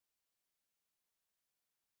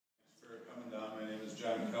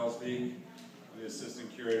speak. I'm the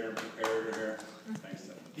assistant curator and preparator here. Thanks,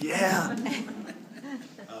 Ted. Yeah.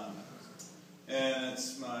 And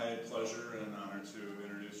it's my pleasure and honor to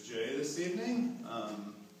introduce Jay this evening.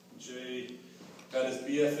 Jay got his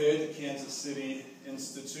BFA at the Kansas City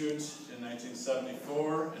Institute in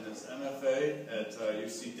 1974 and his MFA at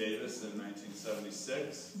UC Davis in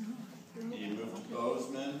 1976. He moved to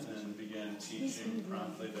Bozeman and began teaching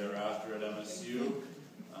promptly thereafter at MSU.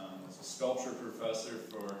 Was a sculpture professor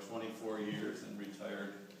for 24 years and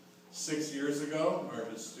retired 6 years ago, where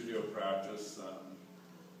his studio practice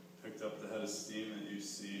picked up the head of steam that you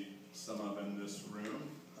see some of in this room.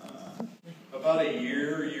 About a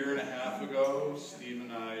year and a half ago, Steve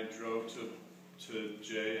and I drove to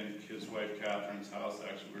Jay and his wife Catherine's house.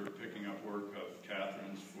 Actually, we were picking up work of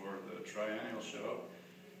Catherine's for the triennial show,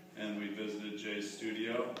 and we visited Jay's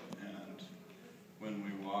studio. And when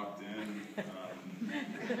we walked in,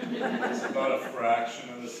 it's about a fraction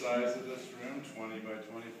of the size of this room, 20 by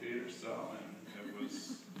 20 feet or so, and it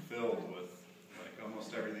was filled with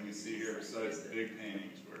almost everything you see here besides the big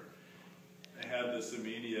paintings, where they had this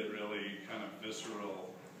immediate, really kind of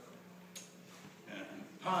visceral and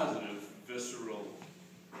positive, visceral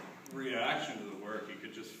reaction to the work. You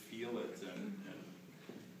could just feel it,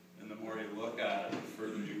 and the more you look at it, the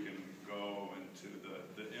further you can go into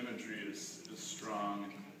the imagery is strong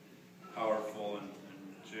and powerful, and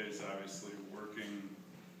Jay's obviously working.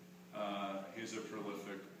 He's a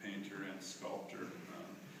prolific painter and sculptor.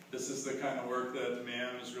 This is the kind of work that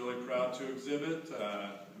MAM is really proud to exhibit.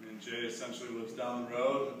 Jay essentially lives down the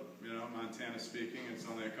road, Montana speaking, it's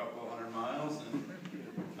only a couple hundred miles.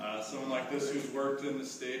 And someone like this who's worked in the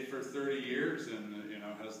state for 30 years and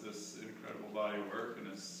has this incredible body of work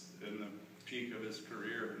and is in the peak of his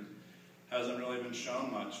career and hasn't really been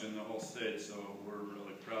shown much in the whole state. So we're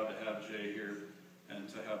really proud to have Jay here and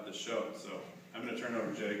to have the show. So I'm going to turn it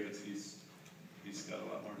over to Jay because he's got a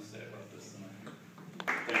lot more to say about this than I do.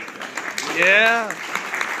 Thanks, guys. Yeah.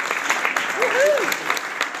 Woohoo!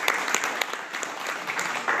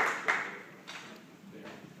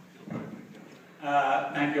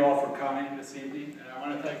 Thank you all for coming this evening. And I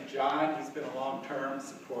want to thank John. He's been a long-term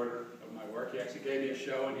supporter of my work. He actually gave me a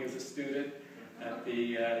show when he was a student at the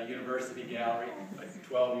University Gallery like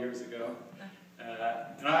 12 years ago.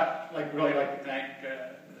 And I'd really like to thank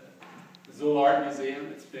the Missoula Art Museum.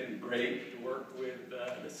 It's been great to work with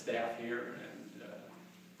the staff here, and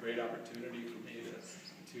great opportunity for me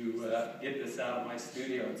to get this out of my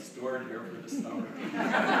studio and store it here for the summer.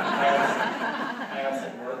 I have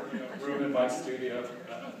some work, room in my studio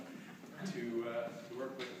to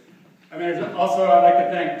work with. Also I'd like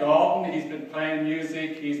to thank Dalton. He's been playing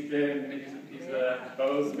music. He's a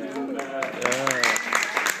Bozeman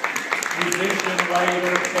musician,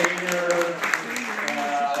 writer, painter,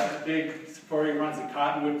 big supporter. He runs the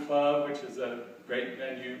Cottonwood Club, which is a great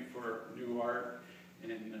venue for new art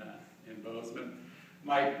in Bozeman.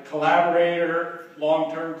 My collaborator,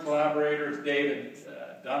 long-term collaborator, is David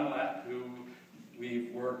Dunlap, who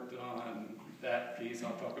we've worked on that piece.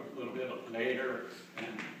 I'll talk a little bit later and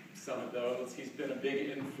some of those. He's been a big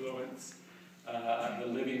influence. The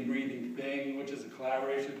Living, Breathing Thing, which is a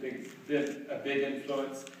collaboration, been a big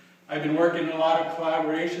influence. I've been working in a lot of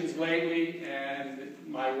collaborations lately, and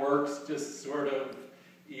my works just sort of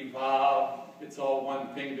evolve. It's all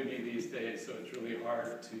one thing to me these days, so it's really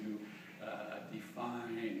hard to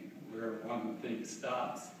define where one thing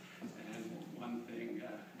stops and one thing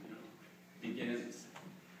begins.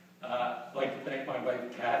 I'd like to thank my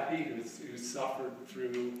wife Kathy, who suffered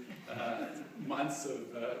through months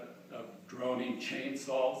of droning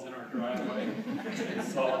chainsaws in our driveway and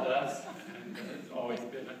sawdust, and has always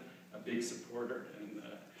been a big supporter and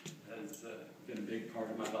has been a big part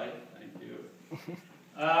of my life. Thank you.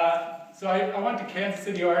 So I went to Kansas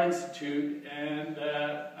City Art Institute, and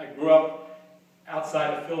I grew up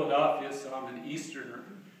outside of Philadelphia, so I'm an Easterner.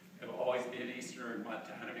 I've always been an Easterner in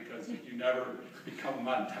Montana because you never become a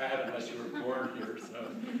Montana unless you were born here. So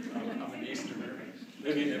I'm an Easterner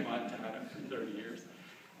living in Montana for 30 years.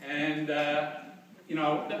 And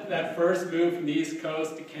that first move from the East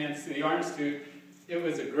Coast to Kansas City Art Institute, it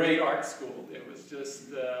was a great art school. It was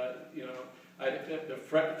just, the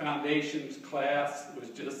foundations class was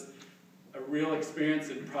just a real experience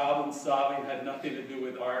in problem solving. Had nothing to do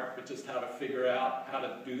with art, but just how to figure out how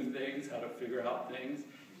to do things, how to figure out things,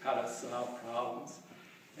 how to solve problems.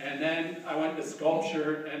 And then I went to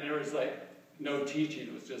sculpture, and there was like no teaching.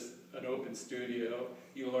 It was just an open studio.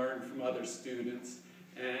 You learned from other students,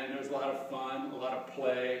 and there was a lot of fun, a lot of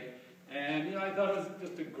play. And I thought it was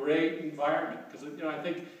just a great environment because I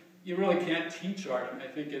think you really can't teach art. I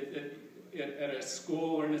think at a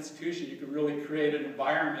school or an institution, you can really create an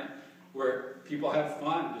environment where people have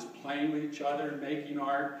fun, just playing with each other, making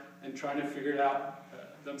art, and trying to figure it out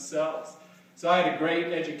themselves. So I had a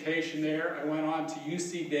great education there. I went on to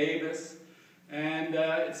UC Davis, and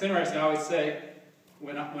it's interesting. I always say,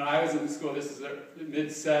 when I was in school, this is the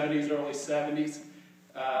mid-'70s, early '70s,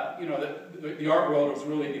 you know, the art world was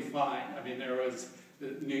really defined. I mean, there was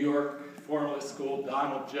the New York Formalist School,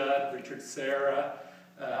 Donald Judd, Richard Serra,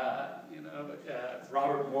 you know,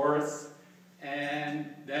 Robert Morris,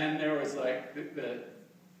 and then there was like the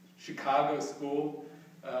Chicago School,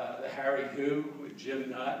 the Harry Hu with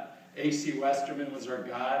Jim Nutt. A.C. Westerman was our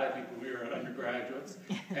guide, I think, when we were undergraduates.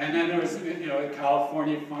 And then there was, you know, the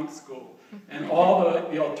California Funk School. And all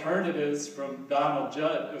the alternatives from Donald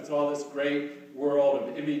Judd, it's all this great world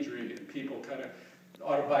of imagery and people kind of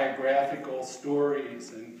autobiographical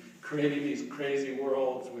stories and creating these crazy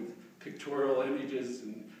worlds with pictorial images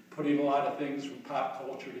and putting a lot of things from pop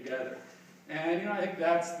culture together. And, you know, I think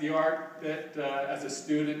that's the art that, as a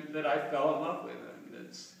student, that I fell in love with. And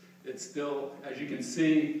it's still, as you can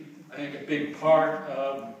see, I think a big part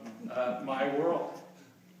of my world.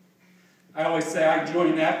 I always say I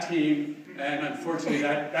joined that team, and unfortunately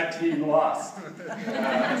that team lost.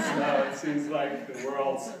 So it seems like the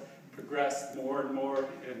world's progressed more and more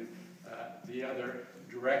in the other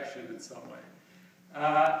direction in some way.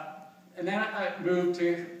 And then I moved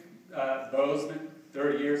to Bozeman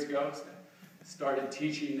 30 years ago. Started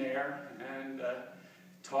teaching there and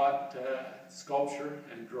taught sculpture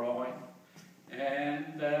and drawing.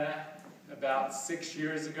 And about 6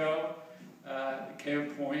 years ago, it came a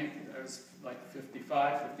point, I was like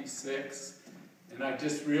 55, 56, and I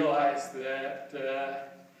just realized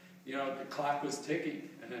that, you know, the clock was ticking,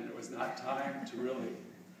 and it was not time to really,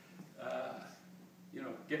 you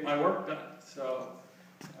know, get my work done. So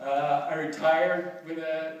I retired with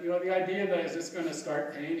you know, the idea that I was just going to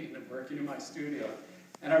start painting and working in my studio.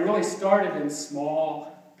 And I really started in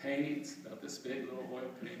small paintings, about this big, little oil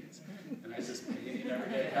paintings. And I just painted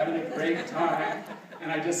every day, having a great time.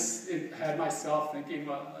 And I just had myself thinking,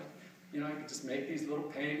 well, like, you know, I could just make these little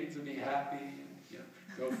paintings and be happy, and, you know,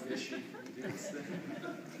 go fishing and do this thing.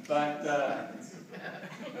 But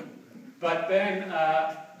then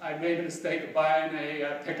I made the mistake of buying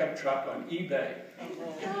a pickup truck on eBay.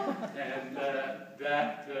 And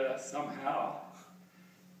that somehow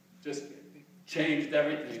just changed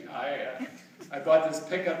everything. I bought this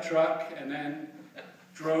pickup truck and then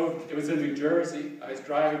drove, it was in New Jersey. I was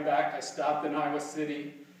driving back, I stopped in Iowa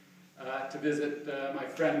City to visit my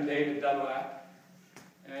friend David Dunlap.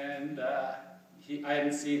 And I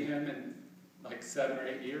hadn't seen him in like 7 or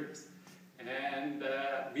 8 years. And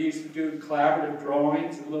we used to do collaborative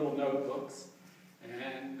drawings in little notebooks.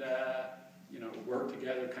 And you know, work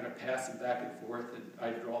together, kind of passing back and forth, and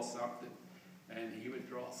I'd draw something, and he would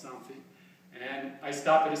draw something. And I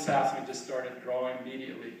stopped at his house and I just started drawing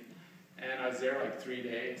immediately. And I was there like 3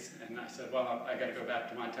 days, and I said, well, I got to go back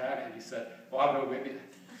to Montana. And he said, well, I'll go with you.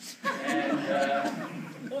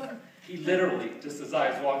 And he literally, just as I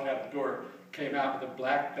was walking out the door, came out with a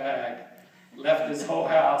black bag, left his whole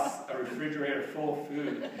house, a refrigerator full of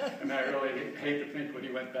food, and I really hate to think what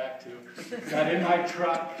he went back to. Got in my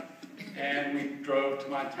truck, and we drove to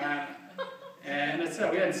Montana. And that's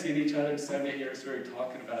it. We hadn't seen each other in 7 or 8 years, so we were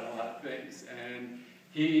talking about a lot of things. And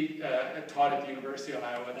he taught at the University of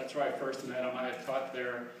Iowa. That's where I first met him. I had taught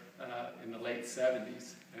there in the late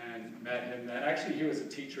 70s and met him then. Actually, he was a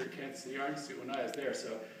teacher at Kansas City Art Institute when I was there,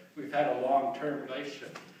 so we've had a long-term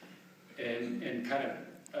relationship in kind of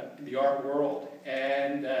the art world.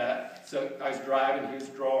 And so I was driving, he was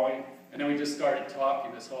drawing, and then we just started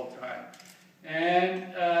talking this whole time.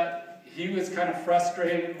 And he was kind of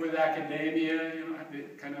frustrated with academia, you know,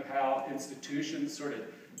 kind of how institutions sort of,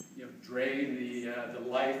 you know, drain the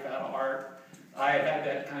life out of art. I had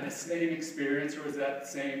that kind of same experience, or was at the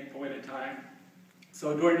same point in time.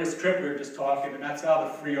 So during this trip, we were just talking, and that's how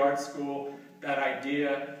the free art school, that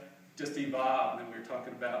idea just evolved. And we were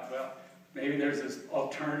talking about, well, maybe there's this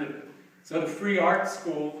alternative. So the free art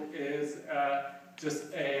school is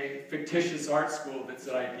just a fictitious art school that's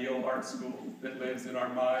an ideal art school that lives in our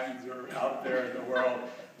minds or out there in the world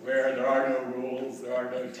where there are no rules, there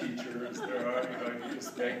are no teachers, there are, you know, you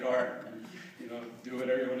just make art and, you know, do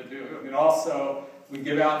whatever you want to do. I mean, also, we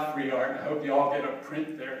give out free art, and I hope you all get a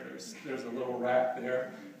print there. There's a little rack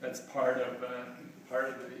there that's part of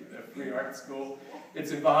the free art school.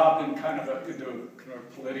 It's evolved in kind of into a kind of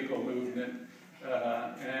political movement.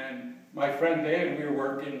 And my friend Dave, we were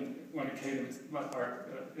working when it came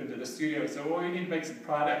into the studio, so well, we need to make some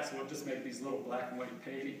products, so we'll just make these little black and white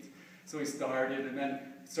paintings. So we started, and then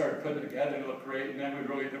started putting it together to look great, and then we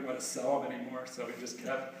really didn't want to sell them anymore, so we just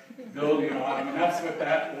kept building on them, and that's what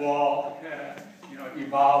that wall,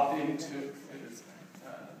 evolved into. Is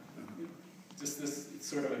just this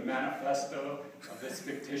sort of a manifesto of this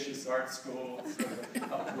fictitious art school, sort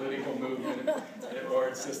of a political movement, or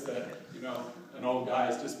it's just a, an old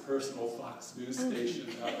guy's just personal Fox News station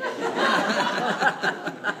out there.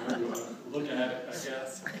 You want to look at it, I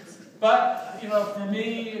guess. But, for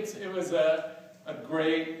me, it was a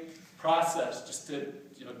great process just to,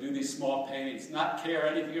 do these small paintings, not care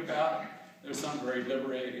anything about it. There's something very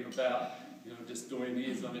liberating about, just doing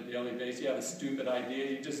these on a daily basis. You have a stupid idea,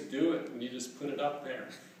 you just do it, and you just put it up there.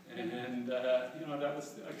 And, that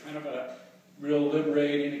was kind of a real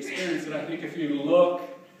liberating experience. And I think if you look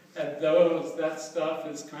at those, that stuff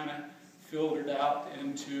is kind of filtered out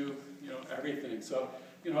into, everything. So,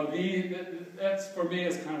 that's for me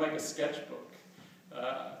is kind of like a sketchbook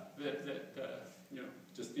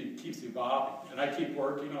just keeps evolving. And I keep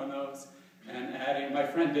working on those and adding. My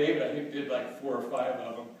friend David, I think, did like 4 or 5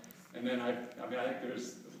 of them. And then I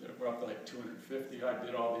think we're up to like 250. I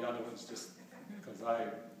did all the other ones just because I,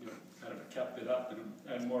 kind of kept it up and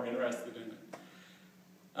I'm more interested in it.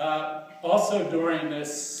 Also during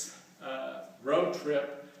this road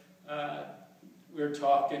trip, we were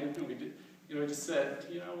talking, and we did, just said,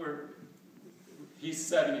 he's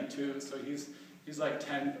 72, so he's like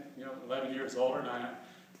 10, 11 years older than I am.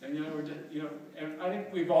 And, we're just, and I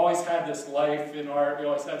think we've always had this life in art. We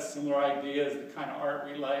always had similar ideas, the kind of art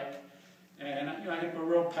we like. And, I think we're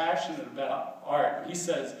real passionate about art. He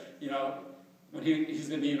says, when he's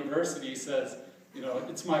in the university, he says,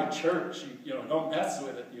 it's my church, don't mess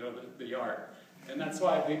with it, the art. And that's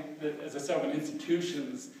why I think that, as I said, when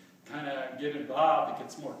institutions kind of get involved, it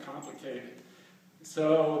gets more complicated.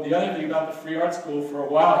 So the other thing about the Free Art School, for a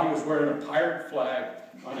while he was wearing a pirate flag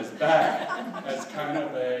on his back as kind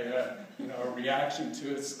of a reaction to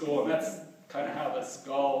his school. And that's kind of how the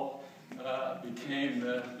skull became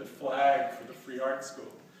the flag for the Free Art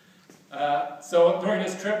School. So during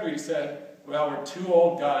this trip we said, well, we're 2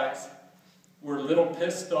 old guys, we're a little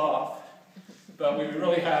pissed off, but we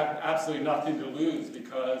really have absolutely nothing to lose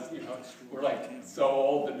because, we're like so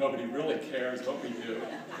old that nobody really cares what we do.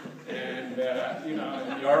 And, in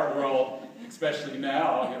the art world, especially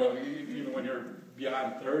now, even when you're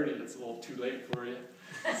beyond 30, it's a little too late for you.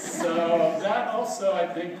 So that also, I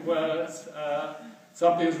think, was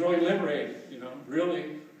something that was really liberating,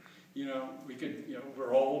 really, we could,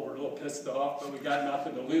 we're old, we're a little pissed off, but we got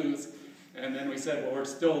nothing to lose. And then we said, well, we're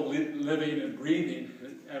still living and breathing,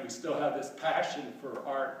 and we still have this passion for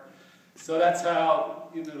art. So that's how,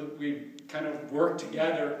 we kind of worked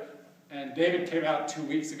together. And David came out 2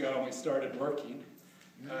 weeks ago, and we started working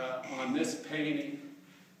on this painting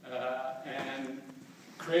and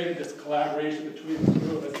created this collaboration between the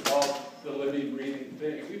 2 of us called The Living, Breathing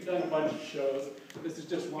Thing. We've done a bunch of shows. This is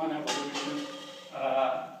just one evolution.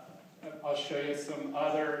 I'll show you some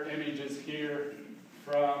other images here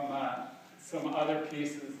from some other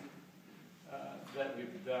pieces that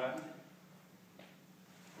we've done.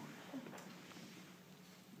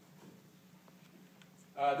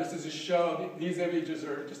 This is a show. These images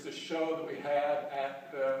are just a show that we had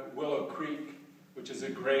at Willow Creek, which is a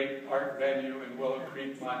great art venue in Willow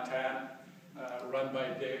Creek, Montana, run by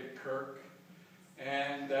David Kirk.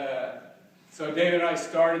 And so David and I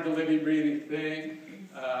started the Living, Breathing Thing.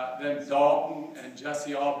 Then Dalton and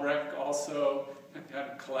Jesse Albrecht also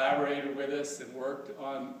kind of collaborated with us and worked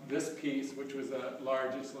on this piece, which was a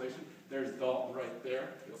large installation. There's Dalton right there.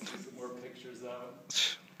 You'll see some more pictures of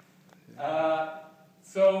him.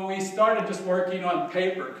 So we started just working on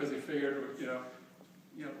paper because we figured,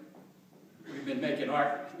 we've been making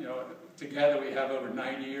art, together. We have over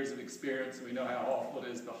 90 years of experience, and we know how awful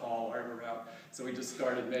it is to haul art around. So we just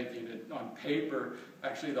started making it on paper.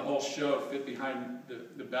 Actually, the whole show fit behind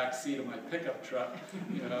the back seat of my pickup truck,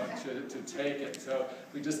 to take it. So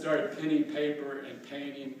we just started pinning paper and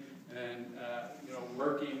painting and,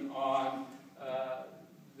 working on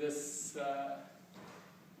this.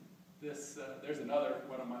 There's another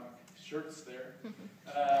one of my shirts there,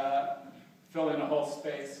 filling a whole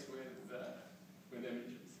space with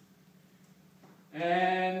images.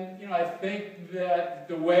 And, I think that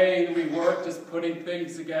the way that we work, just putting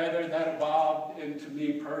things together, that evolved into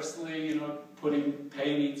me personally, putting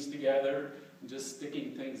paintings together and just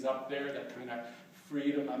sticking things up there, that kind of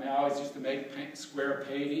freedom. I mean, I always used to make square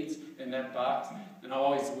paintings in that box, and I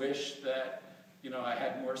always wished that, I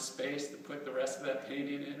had more space to put the rest of that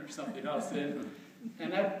painting in or something else in.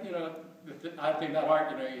 And that, I think that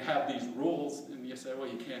art, you have these rules, and you say, well,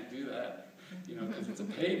 you can't do that, because it's a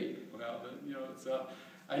painting. Well, so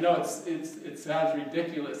I know it sounds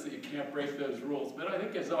ridiculous that you can't break those rules, but I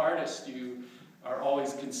think as artists you are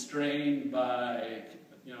always constrained by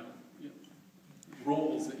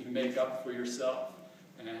rules that you make up for yourself,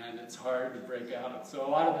 and it's hard to break out. So a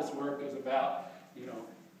lot of this work is about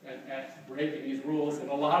and breaking these rules, and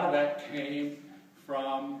a lot of that came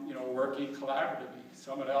from working collaboratively.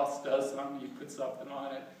 Someone else does something, you put something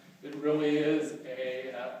on it. It really is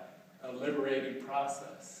a liberating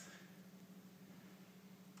process.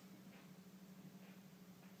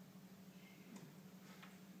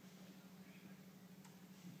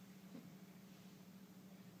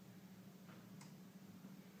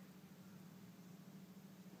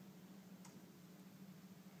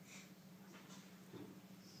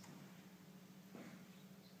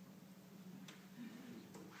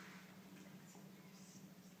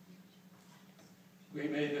 We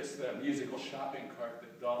made this musical shopping cart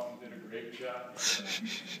that Dalton did a great job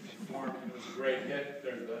performing. It was a great hit.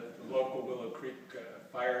 There's the local Willow Creek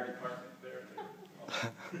Fire Department there. They're all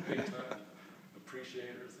big time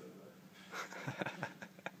appreciators of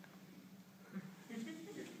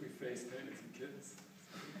we face painted some kids.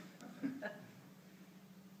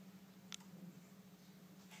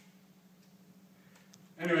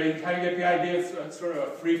 Anyway, you kind of get the idea. It's sort of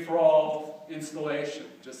a free-for-all installation,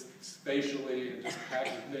 just spatially, and just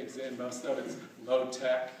packing things in. Most of it's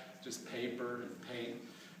low-tech, just paper and paint.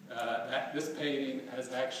 This painting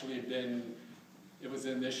has actually been, it was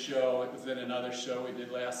in this show, it was in another show we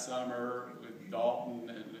did last summer with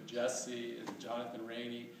Dalton and Jesse and Jonathan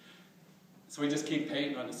Rainey. So we just keep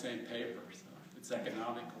painting on the same paper, so it's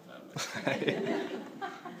economical that way.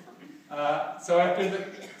 So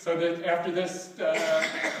after this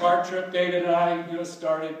car trip, David and I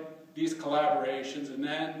started these collaborations, and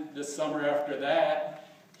then the summer after that,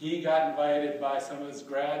 he got invited by some of his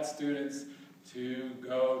grad students to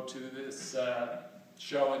go to this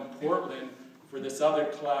show in Portland for this other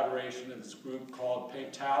collaboration of this group called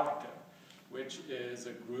Paintalica, which is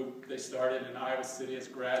a group they started in Iowa City as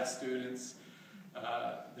grad students.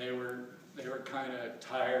 They were kind of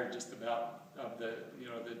tired just about of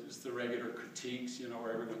just the regular critiques,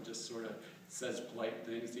 where everyone just sort of says polite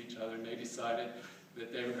things to each other, and they decided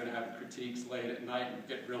that they were going to have critiques late at night and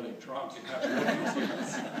get really drunk and have real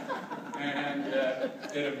critiques. And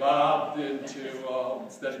it evolved into,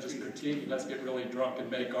 instead of just critiquing, let's get really drunk and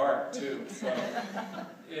make art too. So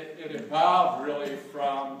it evolved really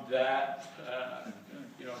from that,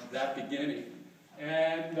 that beginning.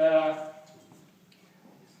 And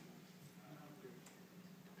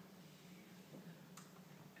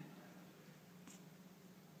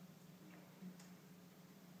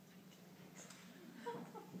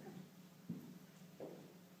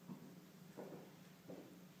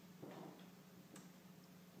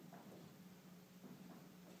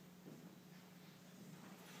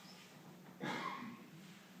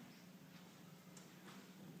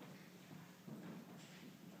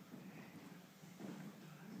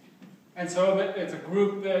so it's a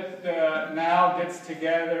group that now gets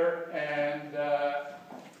together and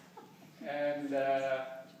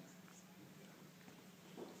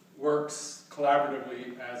works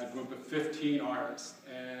collaboratively as a group of 15 artists.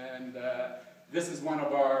 And this is one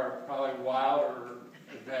of our probably wilder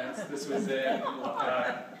events. This was in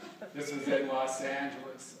Los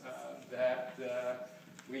Angeles that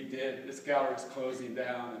we did. This gallery's closing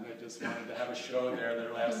down, and they just wanted to have a show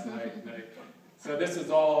there last night. So this is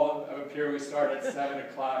all up here. We start at 7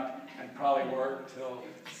 o'clock and probably work till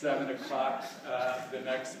 7 o'clock the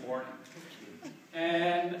next morning.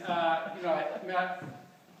 And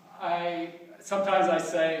sometimes I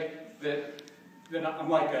say that I'm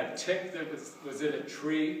like a tick that was in a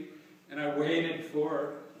tree, and I waited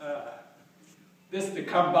for this to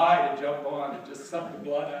come by to jump on and just suck the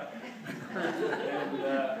blood out.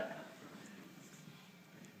 And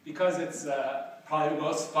because it's probably the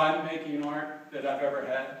most fun making art that I've ever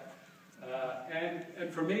had.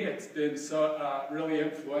 And for me, it's been so really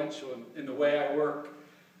influential in the way I work.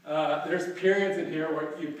 There's periods in here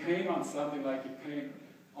where you paint on something, like you paint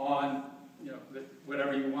on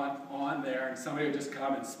whatever you want on there, and somebody would just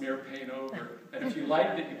come and smear paint over. And if you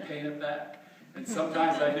liked it, you paint it back. And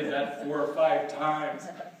sometimes I did that 4 or 5 times.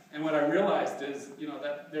 And what I realized is,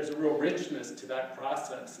 that there's a real richness to that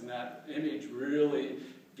process, and that image really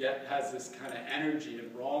has this kind of energy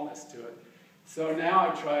and rawness to it. So now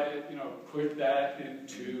I try to, put that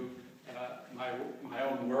into my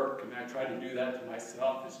own work, and I try to do that to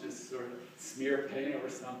myself. It's just sort of smear paint over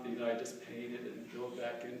something that I just painted and build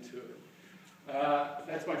back into it.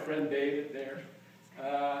 That's my friend David there.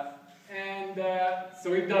 So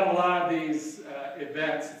we've done a lot of these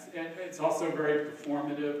events. It's also very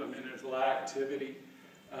performative. I mean, there's a lot of activity.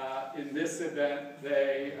 In this event,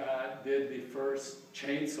 they did the first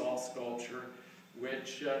chainsaw sculpture,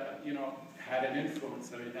 which had an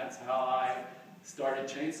influence. I mean, that's how I started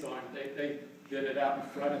chainsawing. They did it out in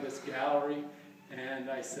front of this gallery, and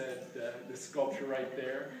I said, this sculpture right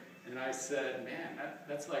there, and I said, man,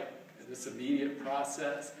 that's like this immediate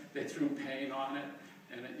process. They threw paint on it,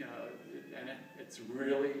 and it's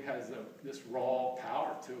really has this raw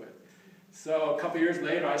power to it. So a couple years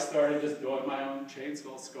later, I started just doing my own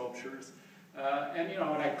chainsaw sculptures, and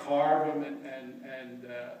I carve them and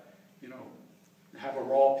have a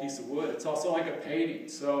raw piece of wood. It's also like a painting.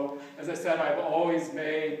 So as I said, I've always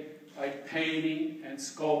made like painting and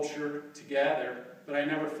sculpture together, but I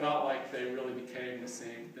never felt like they really became the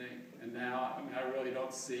same thing. And now, I mean, I really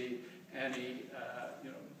don't see any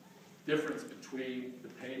difference between the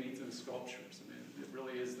paintings and the sculptures. I mean, it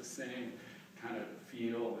really is the same kind of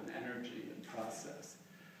feel and energy and process.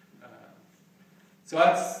 So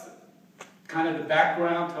that's kind of the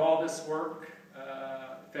background to all this work.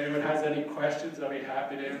 If anyone has any questions, I'll be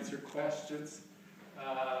happy to answer questions.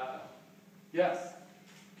 Yes?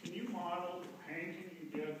 Can you model the painting you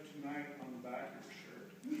did tonight on the back of your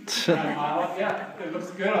shirt? Can I model it? Yeah, it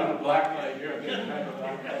looks good on the black light here. Maybe I have a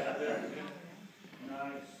black light there.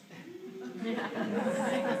 Nice.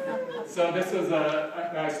 So this is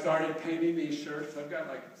I started painting these shirts. I've got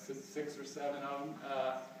like 6 or 7 of them.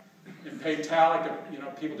 In Paintalic,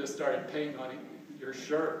 people just started painting on your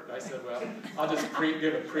shirt. I said, well, I'll just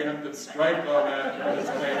give a preemptive strike on that. I'll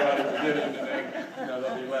just paint on it to get it, and then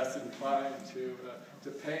they'll be less inclined to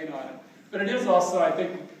paint on it. But it is also, I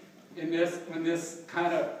think, when this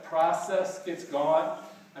kind of process gets going,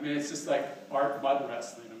 I mean, it's just like art mud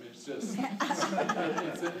wrestling. I mean, it's just,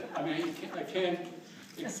 I can't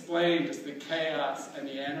explain just the chaos and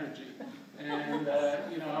the energy. And,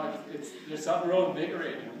 there's something real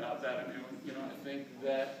invigorating about that. I mean, I think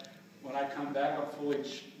that when I come back, I'm fully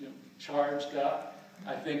charged up.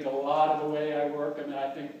 I think a lot of the way I work, I mean, I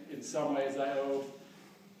think in some ways I owe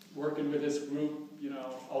working with this group,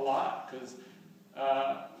 a lot. Because,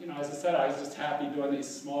 as I said, I was just happy doing these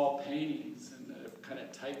small paintings and kind of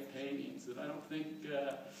tight paintings. And I don't think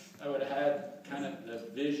I would have had kind of the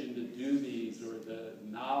vision to do these or the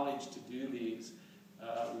knowledge to do these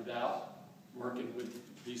without working with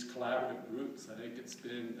these collaborative groups. I think it's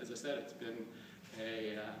been, as I said, it's been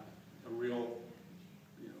a real,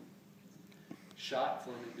 shot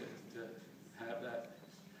for me to have that.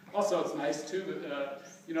 Also, it's nice too.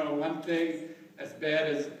 One thing as bad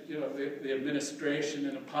as the administration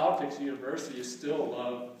and the politics of the university, you still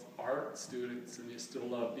love art students, and you still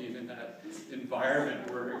love being in that environment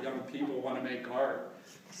where young people want to make art.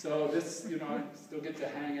 So this, I still get to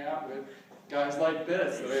hang out with guys like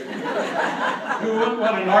this. Who wouldn't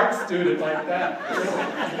want an art student like that?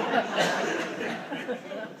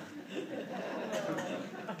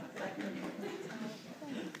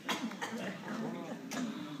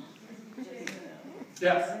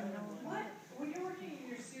 Yes? When you're working in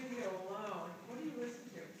your studio alone, what do you listen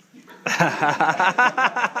to? You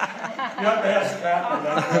have to ask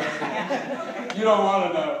Catherine. You don't want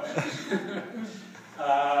to know.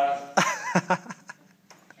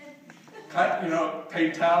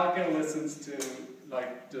 Paintalica listens to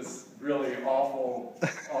just really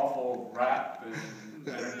awful rap and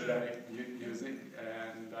energetic music,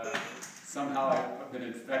 and somehow I've been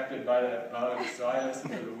infected by that bug, so I listen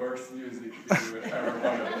to the worst music you would ever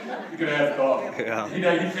want to. You could ask Dalton. Yeah. He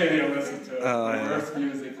can't even listen to the worst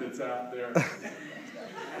music that's out there.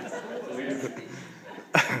 Believe me.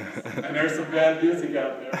 And there's some bad music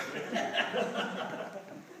out there.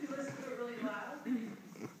 You listen to it really loud?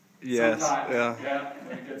 Yes. Sometimes, yeah,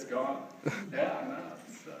 when it gets going. Yeah, I know.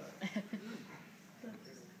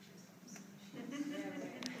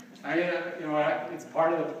 It's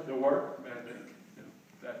part of the work,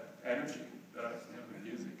 that energy that the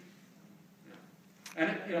music. Yeah. And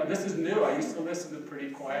this is new. I used to listen to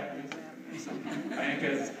pretty quiet music. I think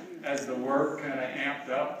as the work kind of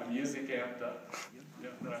amped up, the music amped up.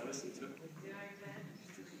 That I listened to.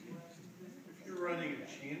 If you're running a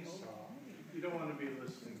chainsaw, you don't want to be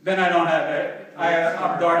listening. Then I don't have it.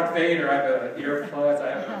 I'm Darth Vader. I have earplugs.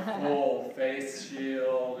 I have a full face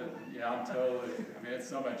shield. And, I'm totally. I mean, it's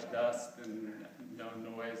so much dust and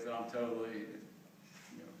noise that I'm totally,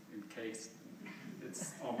 encased.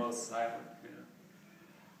 It's almost silent.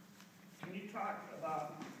 Can you talk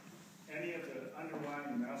about any of the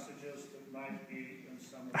underlying messages that might be in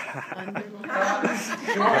some of the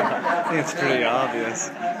Sure. I think it's pretty obvious.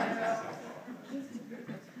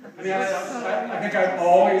 I think I've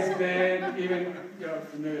always been, even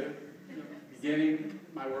from the beginning,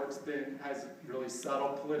 my work's has really subtle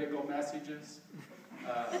political messages.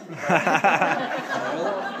 But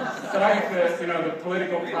I think that, the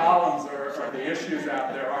political problems or the issues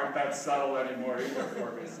out there aren't that subtle anymore either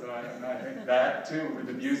for me. So I think that too, with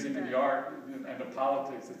the music and the art and the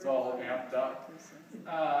politics, it's all amped up.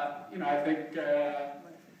 I think,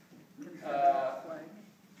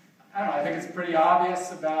 I don't know, I think it's pretty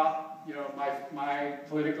obvious about, my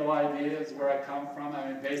political ideas, where I come from.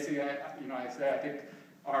 I mean, basically, I think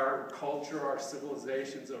our culture, our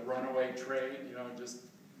civilization's a runaway train, just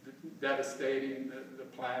devastating the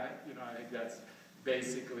planet. I think that's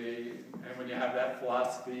basically, and when you have that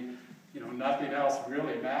philosophy, nothing else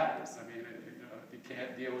really matters. I mean, if you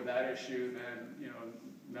can't deal with that issue, then,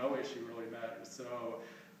 no issue really matters. So,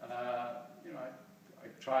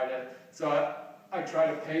 I try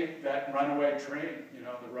to paint that runaway train,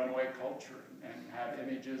 the runaway culture, and have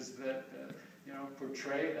images that,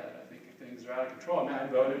 portray that. I think things are out of control. I mean, I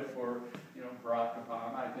voted for, Barack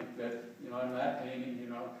Obama. I think that, in that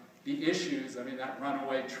painting, the issues, I mean, that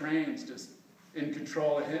runaway train's just in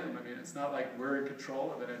control of him. I mean, it's not like we're in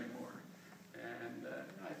control of it anymore. And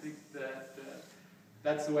I think that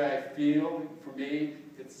that's the way I feel. For me,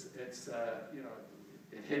 it's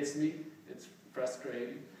it hits me. It's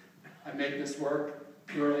frustrating. I make this work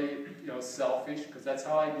purely, selfish, because that's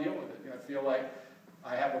how I deal with it. I feel like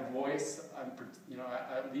I have a voice. I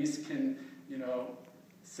at least can,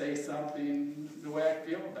 say something the way I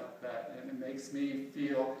feel about that, and it makes me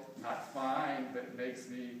feel not fine, but it makes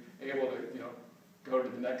me able to, go to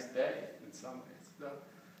the next day in some ways. So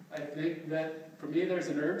I think that for me, there's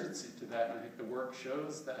an urgency to that, and I think the work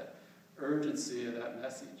shows that urgency of that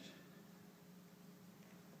message.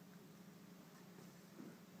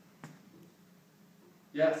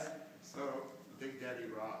 Yes. So, Big Daddy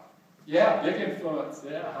Rock. Yeah, big influence.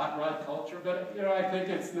 Yeah, hot rod culture, but I think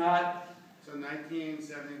it's not. So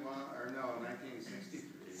 1971 or no,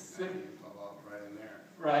 1963. Right in there.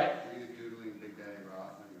 Right. Were you doodling Big Daddy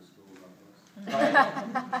Rock on your school notebooks?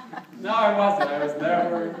 Right. No, I wasn't. I was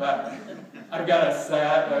never. But I've got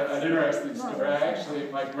an interesting story.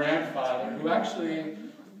 My grandfather,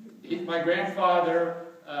 my grandfather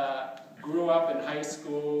grew up in high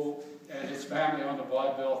school. And his family owned the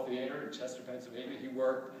Vaudeville Theater in Chester, Pennsylvania. He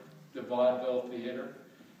worked the Vaudeville Theater.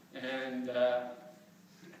 And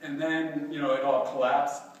then, it all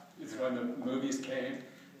collapsed. It's when the movies came.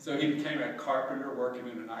 So he became a carpenter working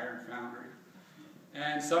in an iron foundry.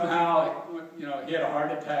 And somehow, he had a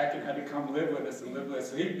heart attack and had to come live with us. So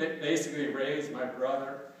he basically raised my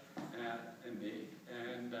brother and me.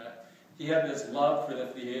 And he had this love for the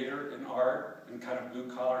theater and art and kind of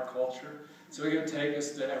blue-collar culture. So he would take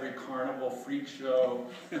us to every carnival, freak show,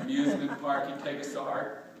 amusement park. He'd take us to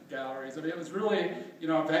art galleries. I mean, it was really,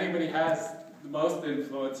 if anybody has the most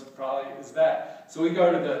influence, it probably is that. So we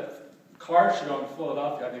go to the car show in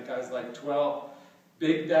Philadelphia. I think I was like 12.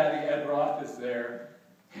 Big Daddy Ed Roth is there,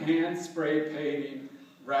 hand spray painting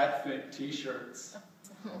Ratfink T-shirts.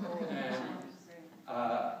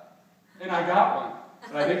 And I got one.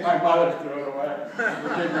 But I think my mother threw it away.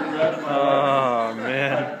 Oh,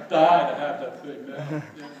 man. I died to have that thing now.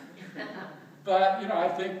 Yeah. But, I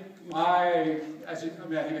think I think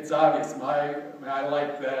it's obvious. I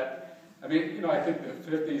like that. I mean, I think the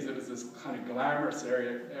 50s, it was this kind of glamorous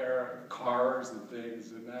era of cars and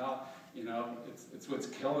things. And now, it's what's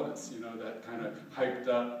killing us, that kind of hyped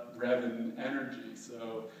up revving energy.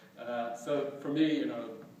 So for me,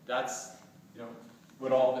 that's,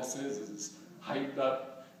 what all this is hyped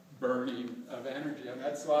up burning of energy. And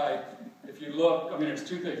that's why, if you look, there's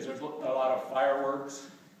two things. There's a lot of fireworks,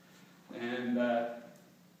 and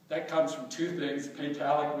that comes from two things.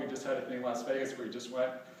 Paintalic, we just had a thing in Las Vegas where we just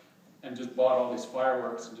went and just bought all these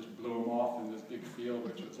fireworks and just blew them off in this big field,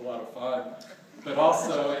 which was a lot of fun. But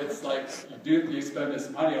also, it's like, you spend this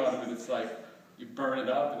money on them, and it's like, you burn it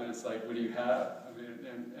up, and it's like, what do you have?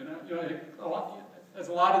 There's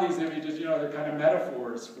a lot of these images, they're kind of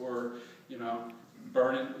metaphors for,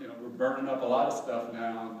 burning, we're burning up a lot of stuff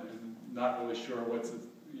now, and not really sure what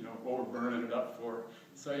we're burning it up for.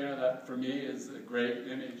 So, that for me is a great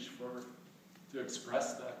image to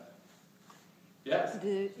express that. Yes?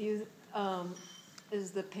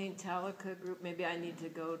 Is the Paintalica group, maybe I need to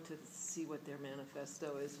go to see what their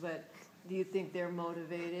manifesto is, but do you think they're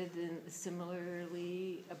motivated and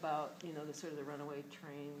similarly about, the sort of the runaway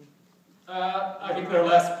train? I think they're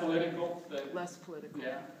less political. Less political.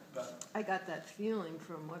 Yeah. But I got that feeling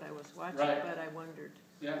from what I was watching, right. But I wondered.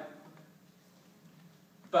 Yeah.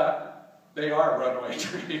 But they are runaway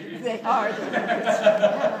trains. They are.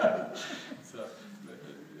 So,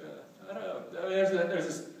 I don't know. There's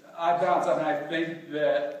this odd balance. I think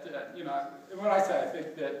that, when I say I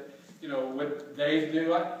think that, what they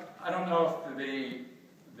do, I don't know if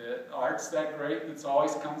the art's that great that's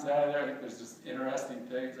always comes out of there. I think there's just interesting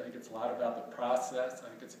things. I think it's a lot about the process. I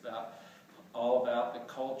think it's all about the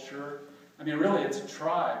culture. I mean, really, it's a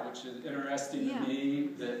tribe, which is interesting to me.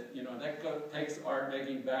 That that takes art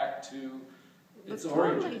making back to its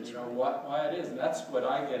origin. Why it is, and that's what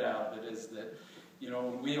I get out of it is that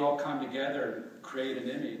when we all come together and create an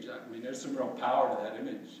image. I mean, there's some real power to that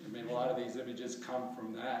image. I mean, a lot of these images come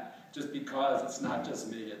from that. Just because it's not just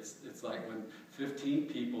me. It's like when 15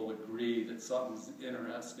 people agree that something's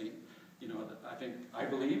interesting. I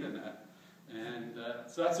believe in that, and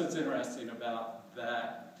so that's what's interesting about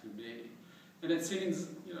that to me. And it seems,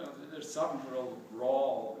 there's something real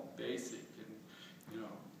raw and basic and,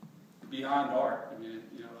 beyond art. I mean,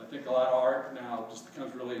 I think a lot of art now just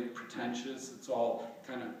becomes really pretentious. It's all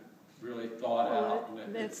kind of really thought out.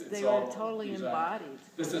 And they were totally embodied.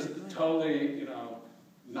 This is totally,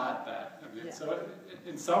 not that. I mean, so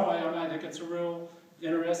in some way, I think it's a real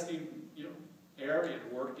interesting, area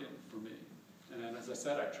to work in for me. And as I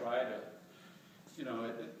said, I try to,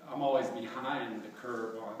 I'm always behind the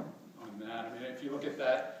curve on that. I mean, if you look at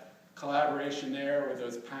that collaboration there with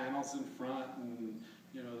those panels in front and,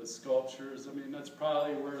 the sculptures, I mean, that's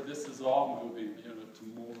probably where this is all moving, to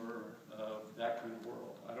more of that kind of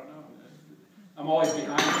world. I don't know. I'm always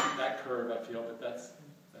behind that curve, I feel, but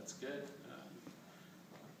that's good.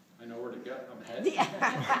 I know where to go. I'm headed.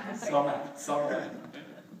 Somewhere. I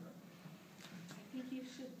think you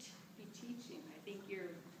should be teaching. I think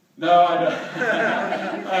you're... No, I don't.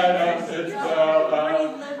 I don't.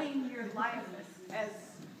 You're reliving your life as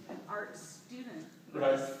an art student.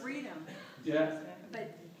 Right. Freedom. Yeah.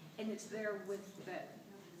 And it's there with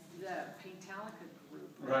the Paintalica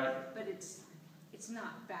group. Right. But it's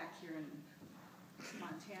not back here in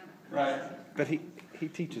Montana. Right. But he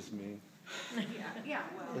teaches me. Yeah,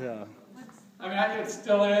 well. Yeah. I mean, I think it's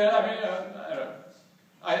still in. I mean,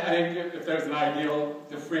 I think if there's an ideal,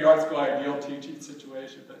 the free art school ideal teaching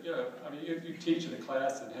situation, but I mean, you teach in a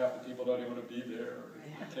class and half the people don't even want to be there, or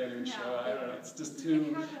can't even show. I don't know. It's just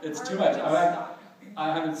too much.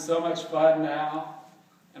 I'm having so much fun now,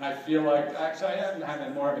 and I feel like actually I am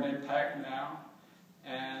having more of an impact now,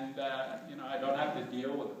 and I don't have to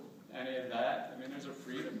deal with any of that. I mean, there's a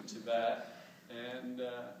freedom to that. And,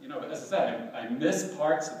 as I said, I miss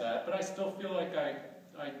parts of that, but I still feel like I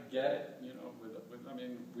get it, I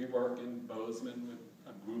mean, we work in Bozeman with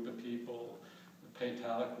a group of people, the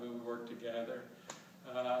Paintalica, we work together.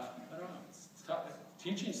 I don't know, it's tough.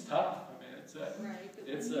 Teaching's tough. I mean,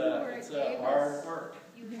 it's a hard work.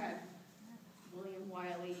 You had William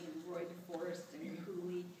Wiley and Roy DeForest and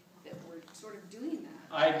Cooley that were sort of doing that.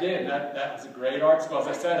 I did. That was a great art school. As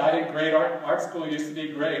I said, I think great art school used to be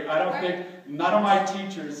great. I don't think none of my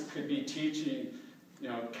teachers could be teaching.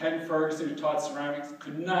 Ken Ferguson, who taught ceramics,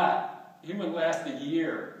 could not. He wouldn't last a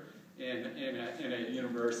year in a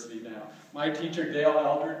university now. My teacher, Dale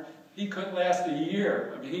Elder, he couldn't last a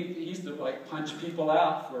year. I mean, he used to punch people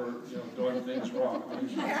out for doing things wrong. I mean,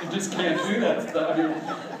 you just can't do that stuff. I mean,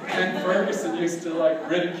 Ken Ferguson used to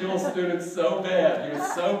ridicule students so bad. He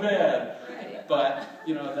was so bad. But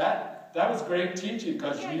that was great teaching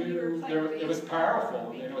because it was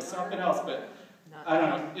powerful. It was something else. But I don't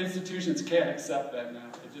know. Institutions can't accept that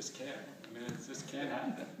now. They just can't. I mean, it just can't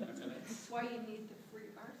happen. That's why you need the free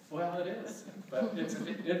art. Well, it is, but it's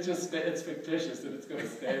fictitious and it's going to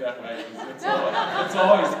stay that way. It's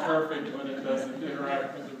always perfect when it doesn't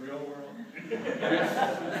interact with the real world.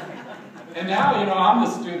 And now, I'm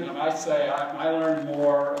the student. I say I learned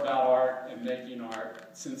more about art and making art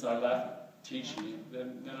since I left teaching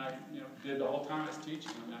than I did the whole time I was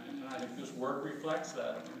teaching, and I think this work reflects that.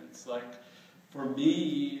 I mean, it's like for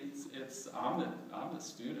me, I'm the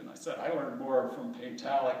student. I said I learned more from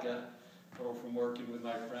Paintalica or from working with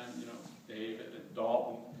my friend David and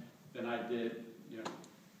Dalton than I did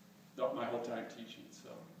my whole time teaching. So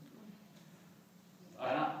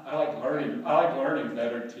I like learning. I like learning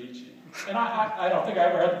better teaching, and I don't think I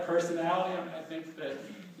ever had the personality. I mean, I think that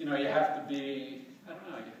you have to be. I don't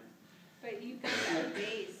know. But you got that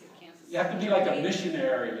base at Kansas. You have to be like a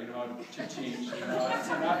missionary, to teach.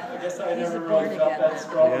 I guess I never really felt that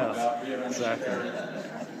strong about being a missionary.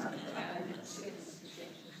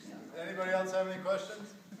 Anybody else have any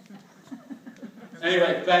questions?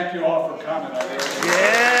 Anyway, thank you all for coming. I really